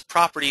control's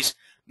properties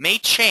may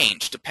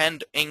change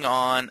depending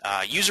on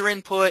user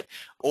input,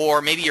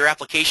 or maybe your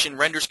application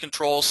renders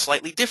controls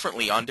slightly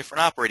differently on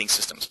different operating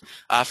systems.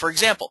 For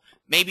example,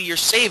 maybe your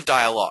save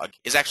dialog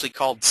is actually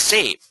called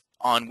save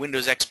on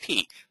Windows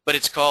XP, but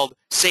it's called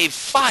Save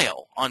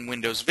File on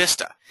Windows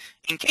Vista.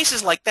 In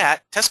cases like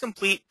that,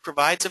 TestComplete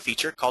provides a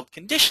feature called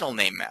conditional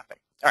name mapping.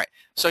 All right,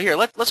 so here,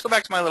 let's go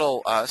back to my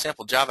little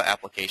sample Java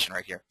application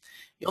right here.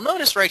 You'll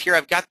notice right here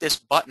I've got this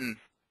button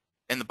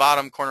in the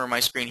bottom corner of my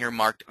screen here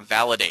marked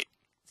Validate.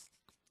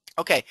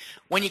 Okay,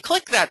 when you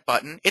click that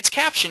button, its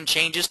caption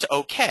changes to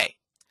OK.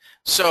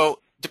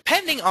 So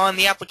depending on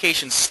the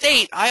application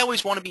state, I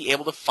always want to be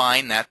able to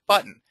find that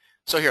button.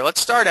 So here, let's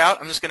start out.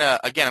 I'm just going to,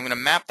 again, I'm going to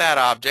map that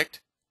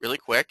object really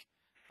quick.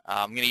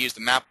 I'm going to use the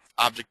map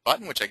object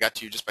button, which I got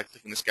to just by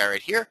clicking this guy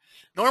right here.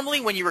 Normally,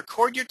 when you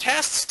record your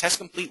tests,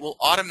 TestComplete will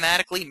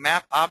automatically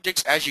map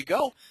objects as you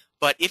go.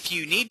 But if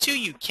you need to,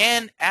 you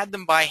can add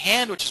them by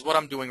hand, which is what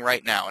I'm doing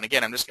right now. And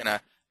again, I'm just going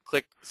to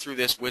click through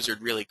this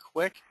wizard really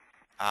quick.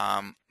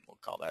 We'll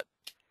call that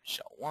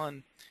shell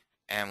 1,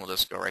 and we'll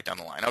just go right down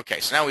the line. Okay,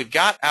 so now we've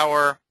got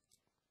our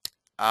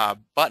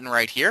button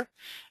right here.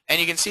 And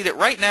you can see that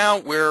right now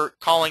we're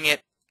calling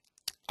it,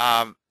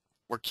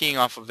 we're keying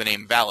off of the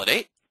name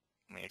Validate.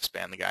 Let me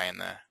expand the guy in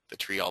the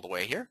tree all the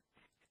way here.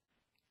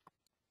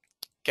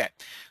 Okay,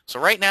 so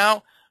right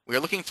now we are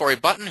looking for a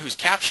button whose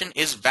caption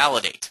is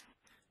Validate.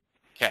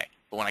 Okay,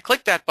 but when I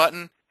click that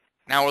button,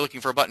 now we're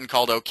looking for a button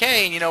called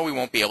OK, and you know we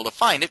won't be able to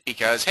find it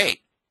because, hey,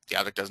 the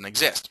object doesn't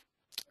exist.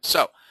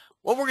 So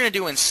what we're going to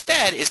do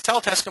instead is tell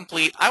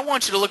TestComplete, I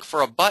want you to look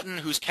for a button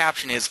whose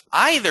caption is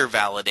either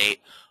Validate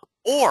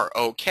or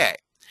OK.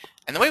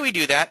 And the way we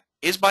do that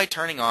is by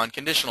turning on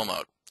conditional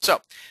mode.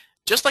 So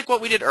just like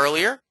what we did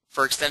earlier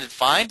for extended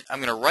find, I'm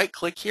going to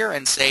right-click here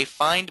and say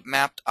Find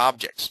Mapped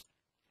Objects.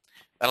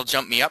 That'll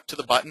jump me up to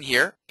the button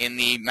here in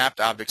the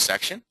Mapped Objects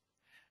section.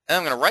 And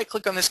I'm going to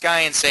right-click on this guy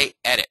and say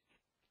Edit.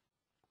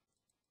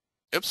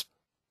 Oops.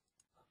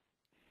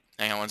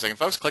 Hang on one second,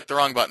 folks. Click the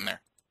wrong button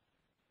there.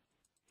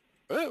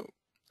 Ooh.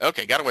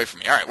 Okay, got away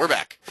from me. All right, we're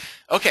back.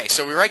 Okay,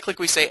 so we right-click,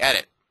 we say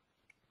Edit.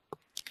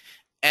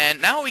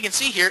 And now what we can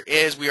see here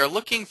is we are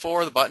looking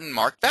for the button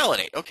marked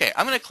Validate. Okay,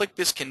 I'm going to click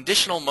this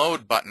Conditional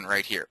Mode button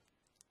right here.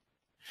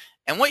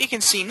 And what you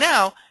can see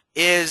now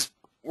is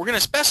we're going to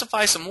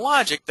specify some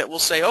logic that will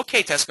say,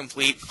 okay,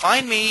 TestComplete,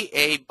 find me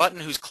a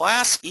button whose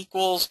class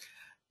equals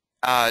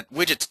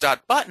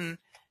widgets.button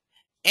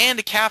and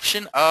a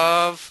caption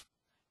of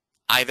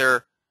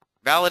either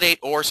Validate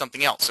or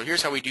something else. So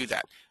here's how we do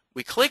that.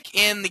 We click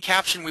in the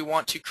caption we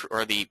want to,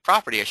 or the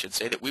property, I should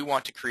say, that we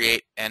want to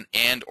create an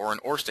AND or an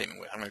OR statement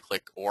with. I'm going to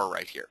click OR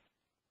right here.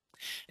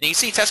 And you can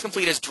see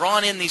TestComplete has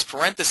drawn in these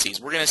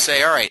parentheses. We're going to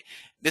say, all right,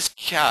 this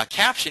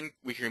caption,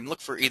 we can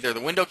look for either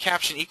the window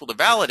caption equal to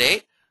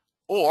validate,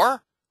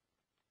 or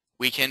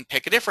we can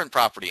pick a different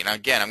property. Now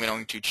again, I'm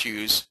going to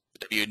choose the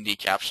W&D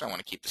caption. I want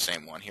to keep the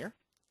same one here.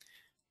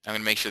 I'm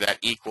going to make sure that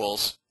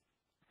equals,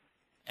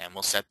 and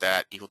we'll set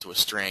that equal to a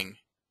string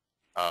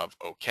of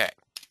OK.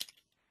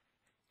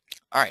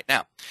 All right,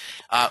 now,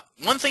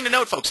 one thing to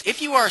note, folks,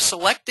 if you are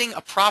selecting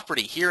a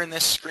property here in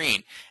this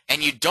screen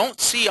and you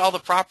don't see all the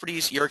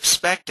properties you're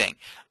expecting,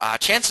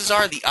 chances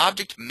are the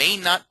object may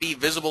not be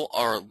visible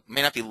or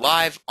may not be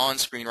live on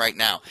screen right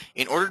now.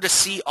 In order to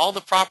see all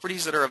the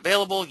properties that are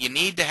available, you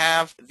need to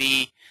have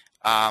the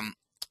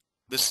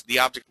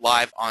object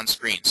live on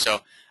screen. So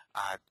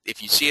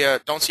if you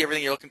don't see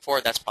everything you're looking for,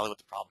 that's probably what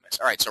the problem is.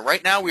 All right, so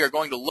right now we are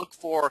going to look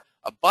for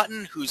a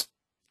button whose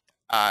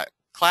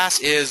class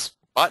is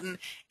button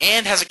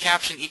and has a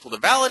caption equal to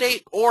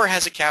validate or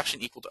has a caption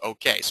equal to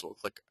OK. So we'll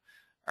click.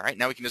 All right,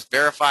 now we can just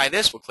verify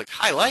this. We'll click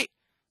highlight.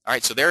 All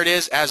right, so there it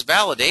is as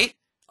validate.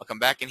 I'll come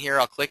back in here.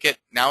 I'll click it.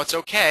 Now it's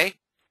OK.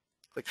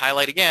 Click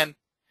highlight again.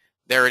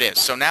 There it is.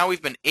 So now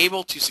we've been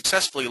able to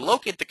successfully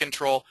locate the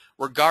control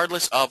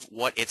regardless of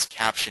what its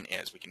caption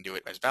is. We can do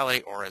it as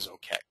validate or as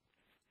OK.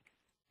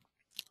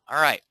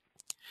 All right.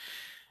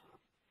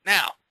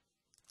 Now,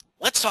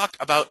 let's talk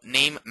about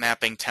name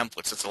mapping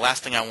templates. That's the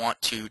last thing I want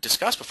to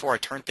discuss before I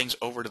turn things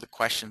over to the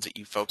questions that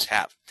you folks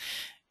have.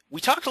 We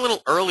talked a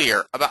little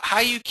earlier about how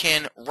you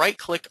can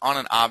right-click on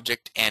an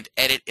object and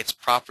edit its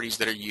properties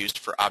that are used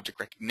for object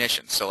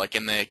recognition. So like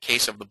in the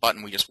case of the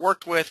button we just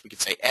worked with, we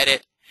could say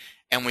edit,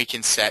 and we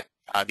can set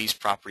these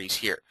properties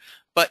here.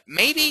 But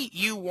maybe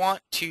you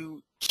want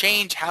to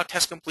change how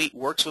TestComplete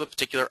works with a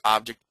particular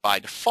object by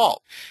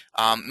default.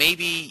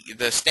 Maybe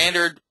the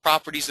standard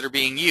properties that are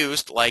being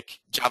used, like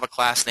Java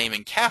class name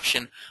and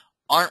caption,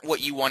 aren't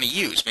what you want to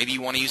use. Maybe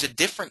you want to use a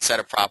different set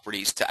of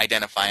properties to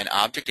identify an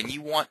object, and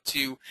you want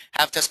to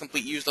have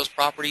TestComplete use those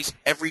properties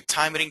every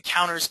time it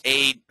encounters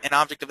an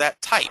object of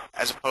that type,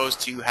 as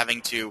opposed to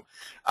having to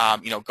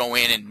go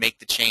in and make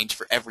the change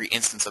for every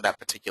instance of that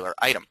particular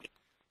item.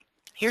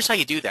 Here's how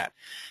you do that.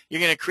 You're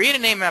going to create a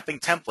name mapping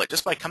template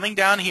just by coming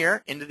down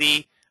here into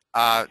the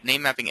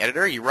name mapping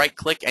editor. You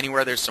right-click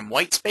anywhere there's some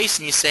white space,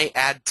 and you say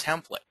Add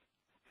Template.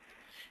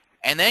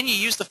 And then you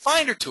use the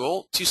Finder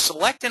tool to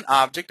select an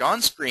object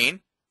on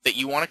screen that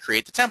you want to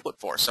create the template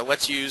for. So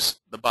let's use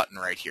the button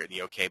right here,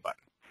 the OK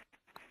button.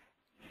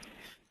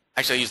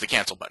 Actually, I'll use the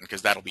Cancel button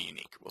because that'll be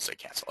unique. We'll say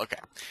Cancel. OK.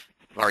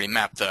 I've already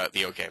mapped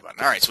the OK button.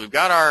 All right, so we've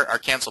got our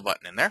Cancel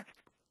button in there.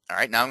 All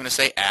right, now I'm going to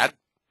say Add.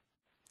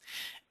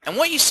 And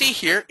what you see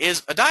here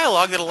is a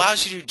dialog that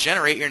allows you to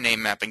generate your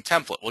name mapping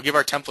template. We'll give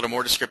our template a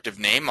more descriptive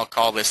name. I'll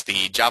call this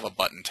the Java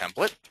button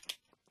template.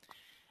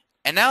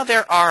 And now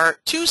there are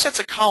two sets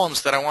of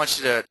columns that I want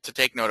you to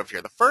take note of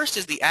here. The first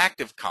is the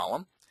active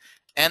column,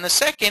 and the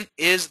second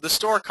is the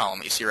store column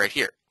that you see right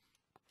here.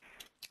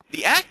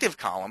 The active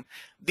column,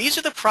 these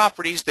are the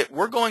properties that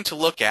we're going to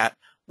look at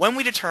when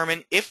we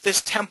determine if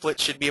this template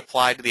should be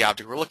applied to the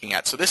object we're looking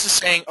at. So this is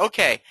saying,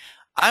 okay,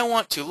 I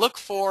want to look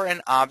for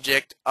an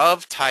object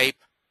of type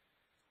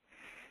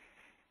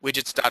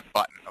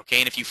widgets.button. Okay,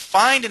 and if you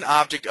find an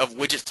object of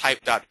widgets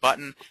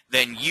type.button,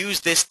 then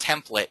use this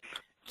template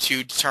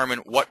to determine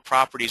what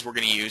properties we're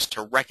going to use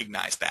to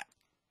recognize that.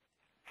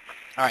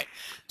 All right,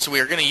 so we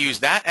are going to use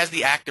that as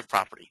the active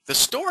property. The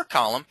store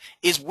column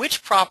is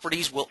which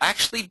properties will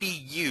actually be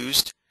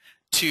used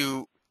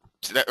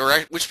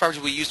or which properties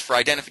will be used for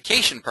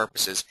identification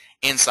purposes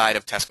inside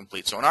of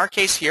TestComplete. So in our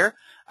case here,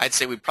 I'd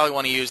say we'd probably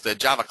want to use the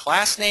Java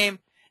class name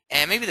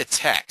and maybe the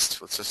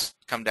text. Let's just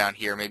come down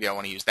here. Maybe I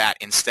want to use that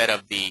instead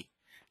of the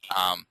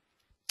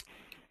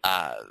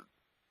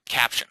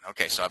caption.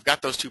 Okay, so I've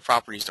got those two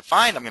properties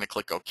defined. I'm going to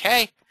click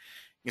OK. You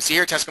can see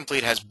here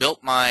TestComplete has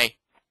built my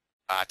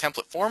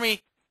template for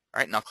me. All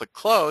right, and I'll click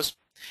Close.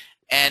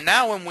 And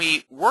now when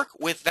we work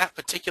with that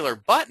particular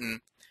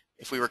button,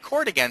 if we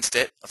record against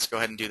it, let's go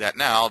ahead and do that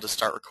now. I'll just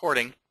start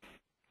recording,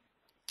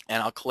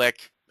 and I'll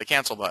click the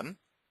Cancel button.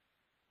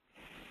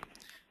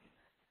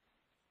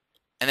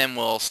 And then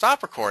we'll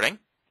stop recording.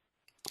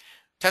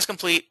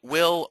 TestComplete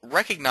will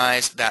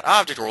recognize that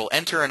object, or will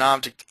enter an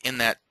object in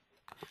that.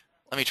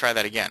 Let me try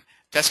that again.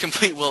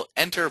 TestComplete will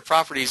enter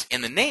properties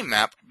in the name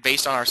map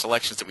based on our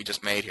selections that we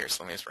just made here.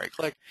 So let me just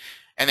right-click.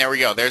 And there we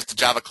go. There's the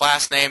Java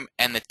class name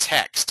and the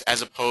text,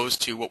 as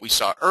opposed to what we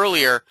saw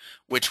earlier,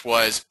 which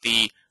was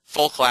the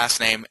full class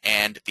name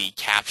and the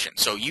caption.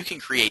 So you can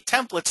create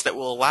templates that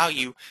will allow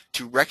you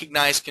to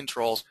recognize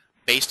controls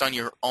based on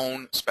your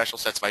own special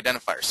sets of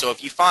identifiers. So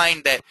if you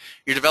find that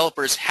your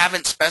developers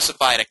haven't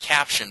specified a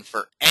caption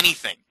for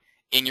anything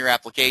in your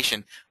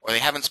application, or they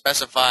haven't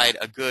specified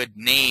a good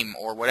name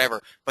or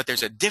whatever, but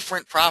there's a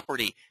different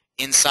property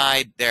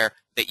inside there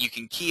that you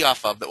can key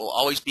off of that will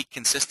always be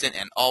consistent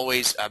and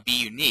always be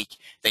unique,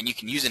 then you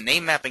can use a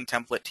name mapping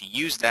template to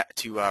use that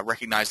to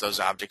recognize those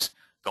objects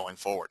going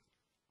forward.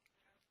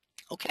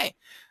 Okay,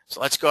 so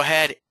let's go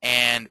ahead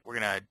and we're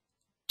going to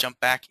jump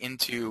back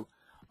into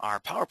our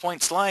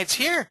PowerPoint slides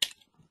here,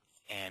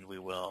 and we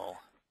will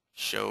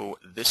show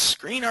this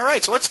screen. All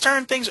right, so let's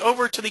turn things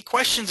over to the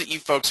questions that you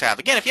folks have.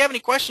 Again, if you have any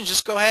questions,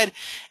 just go ahead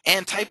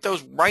and type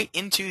those right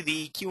into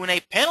the Q&A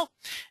panel.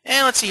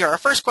 And let's see here. Our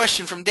first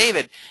question from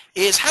David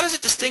is, how does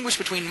it distinguish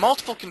between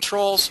multiple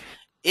controls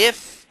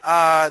if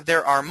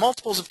there are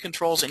multiples of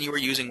controls and you are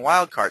using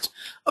wildcards?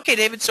 Okay,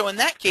 David, so in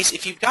that case,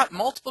 if you've got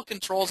multiple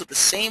controls at the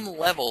same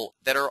level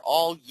that are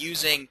all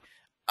using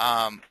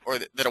or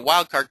that a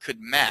wildcard could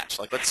match,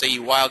 like let's say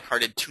you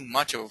wildcarded too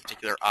much of a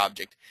particular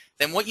object,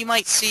 then what you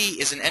might see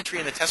is an entry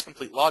in the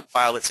TestComplete log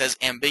file that says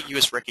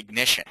ambiguous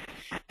recognition.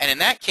 And in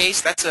that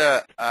case, that's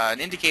an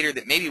indicator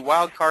that maybe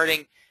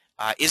wildcarding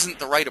isn't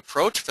the right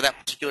approach for that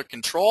particular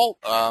control.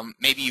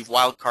 Maybe you've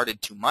wildcarded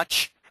too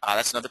much.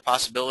 That's another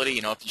possibility.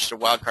 You know, if you should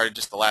have wildcarded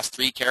just the last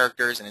 3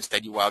 characters and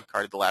instead you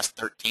wildcarded the last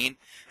 13,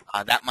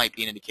 that might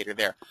be an indicator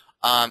there.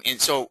 And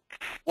so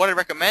what I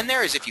recommend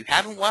there is if you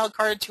haven't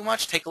wildcarded too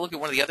much, take a look at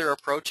one of the other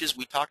approaches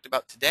we talked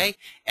about today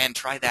and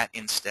try that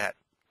instead.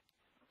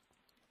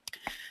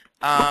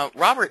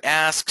 Robert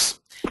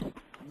asks,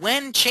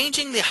 when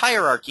changing the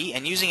hierarchy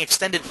and using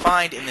extended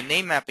find in the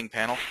name mapping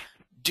panel,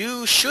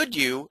 should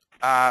you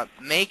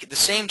make the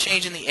same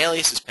change in the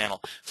aliases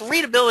panel? For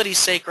readability's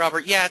sake,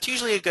 Robert, yeah, it's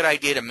usually a good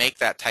idea to make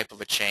that type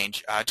of a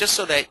change, just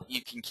so that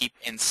you can keep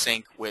in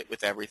sync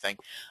with everything.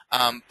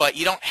 But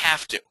you don't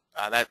have to.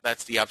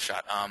 That's the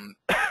upshot.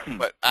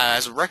 But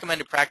as a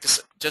recommended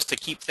practice, just to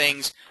keep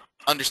things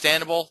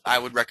understandable, I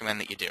would recommend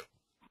that you do.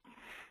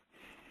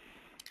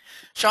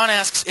 Sean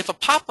asks, if a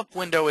pop-up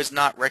window is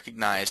not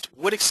recognized,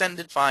 would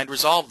extended find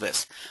resolve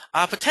this?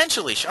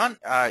 Potentially, Sean.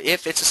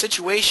 If it's a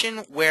situation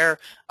where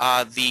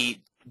the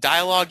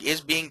dialogue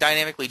is being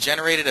dynamically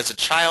generated as a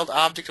child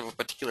object of a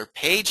particular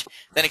page,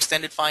 then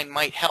extended find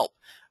might help.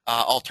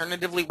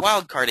 Alternatively,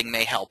 wildcarding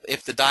may help.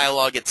 If the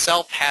dialogue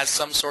itself has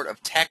some sort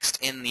of text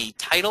in the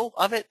title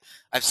of it,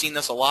 I've seen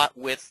this a lot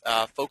with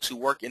folks who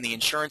work in the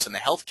insurance and the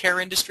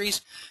healthcare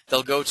industries.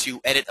 They'll go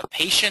to edit a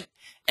patient,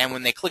 and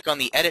when they click on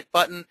the edit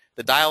button,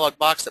 the dialog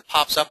box that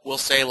pops up will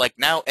say, like,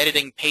 now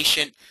editing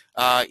patient,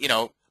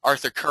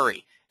 Arthur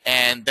Curry.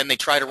 And then they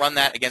try to run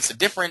that against a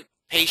different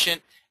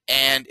patient,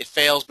 and it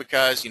fails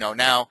because,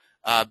 now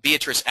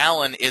Beatrice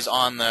Allen is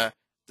on the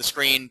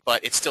screen,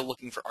 but it's still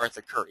looking for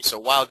Arthur Curry. So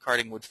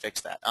wildcarding would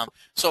fix that.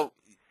 So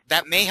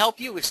that may help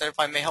you. Extended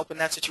find may help in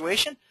that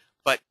situation,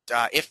 but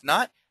if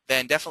not,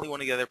 then definitely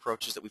one of the other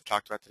approaches that we've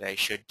talked about today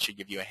should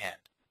give you a hand.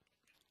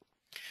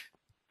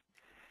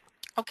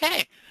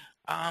 Okay.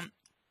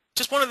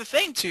 Just one other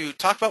thing to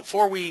talk about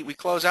before we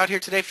close out here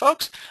today,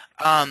 folks.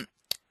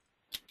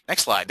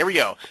 Next slide. There we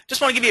go.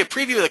 Just want to give you a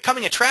preview of the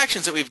coming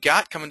attractions that we've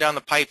got coming down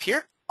the pipe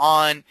here.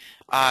 On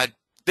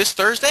this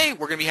Thursday,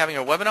 we're going to be having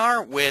a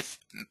webinar with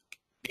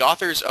the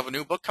authors of a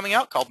new book coming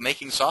out called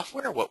Making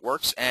Software, What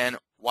Works and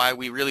Why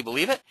We Really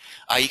Believe It.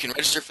 You can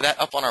register for that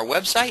up on our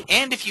website,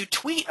 and if you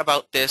tweet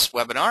about this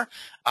webinar,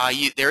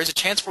 there is a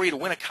chance for you to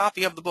win a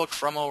copy of the book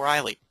from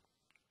O'Reilly.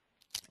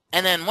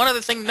 And then one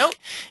other thing to note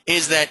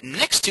is that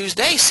next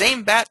Tuesday,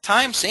 same bat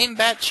time, same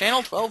bat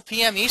channel, 12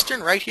 p.m.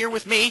 Eastern, right here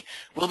with me,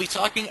 we'll be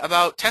talking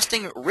about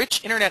testing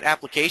rich internet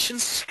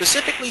applications,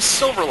 specifically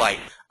Silverlight,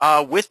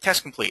 with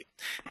TestComplete.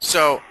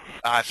 So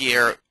if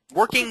you're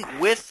working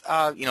with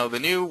the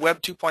new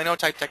Web 2.0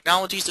 type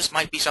technologies, this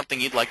might be something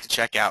you'd like to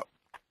check out.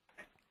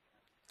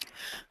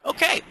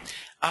 Okay.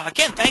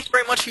 Again, thanks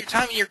very much for your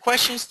time and your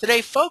questions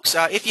today, folks.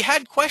 If you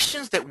had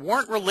questions that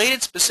weren't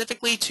related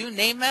specifically to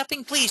name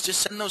mapping, please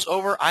just send those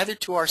over either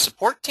to our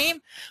support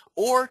team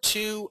or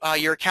to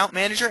your account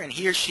manager, and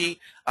he or she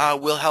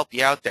will help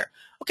you out there.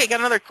 Okay, got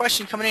another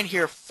question coming in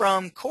here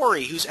from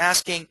Corey, who's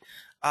asking,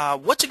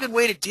 what's a good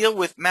way to deal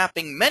with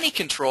mapping many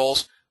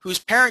controls whose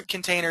parent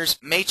containers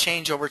may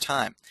change over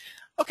time?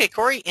 Okay,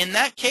 Corey, in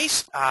that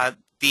case,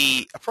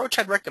 the approach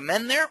I'd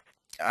recommend there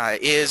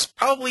is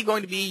probably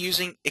going to be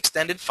using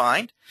extended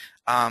find.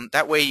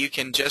 That way you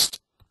can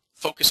just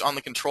focus on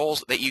the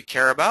controls that you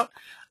care about.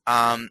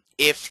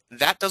 If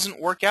that doesn't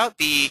work out,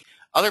 the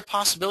other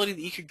possibility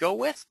that you could go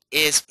with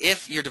is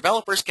if your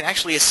developers can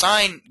actually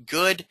assign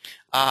good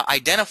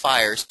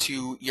identifiers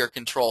to your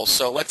controls.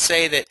 So let's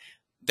say that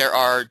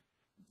the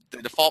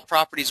default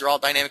properties are all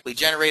dynamically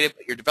generated,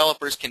 but your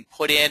developers can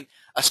put in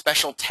a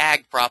special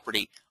tag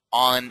property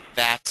on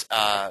that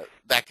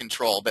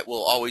control that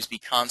will always be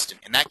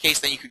constant. In that case,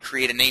 then you could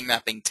create a name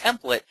mapping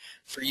template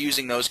for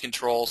using those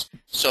controls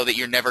so that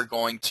you're never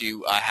going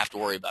to have to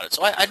worry about it.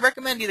 So I'd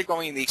recommend either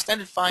going the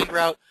extended find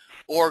route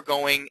or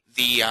going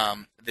the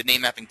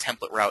name mapping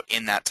template route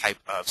in that type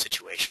of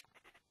situation.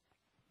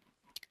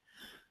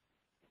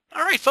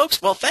 All right, folks.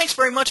 Well, thanks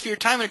very much for your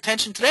time and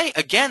attention today.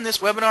 Again, this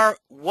webinar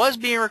was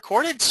being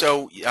recorded,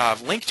 so a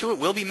link to it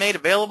will be made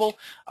available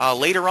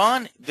later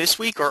on this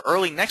week or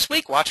early next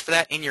week. Watch for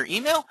that in your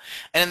email.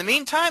 And in the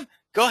meantime,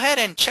 go ahead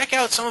and check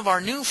out some of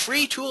our new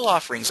free tool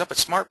offerings up at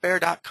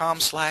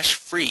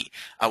smartbear.com/free.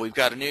 We've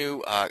got a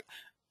new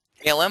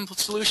ALM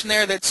solution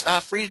there that's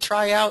free to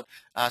try out.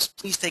 So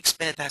please take a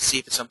spin at that, see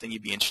if it's something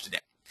you'd be interested in.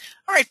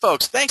 All right,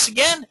 folks. Thanks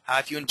again.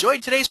 If you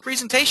enjoyed today's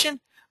presentation,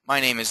 my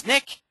name is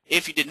Nick.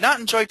 If you did not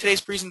enjoy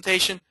today's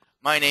presentation,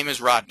 my name is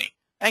Rodney.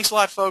 Thanks a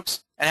lot,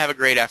 folks, and have a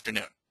great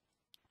afternoon.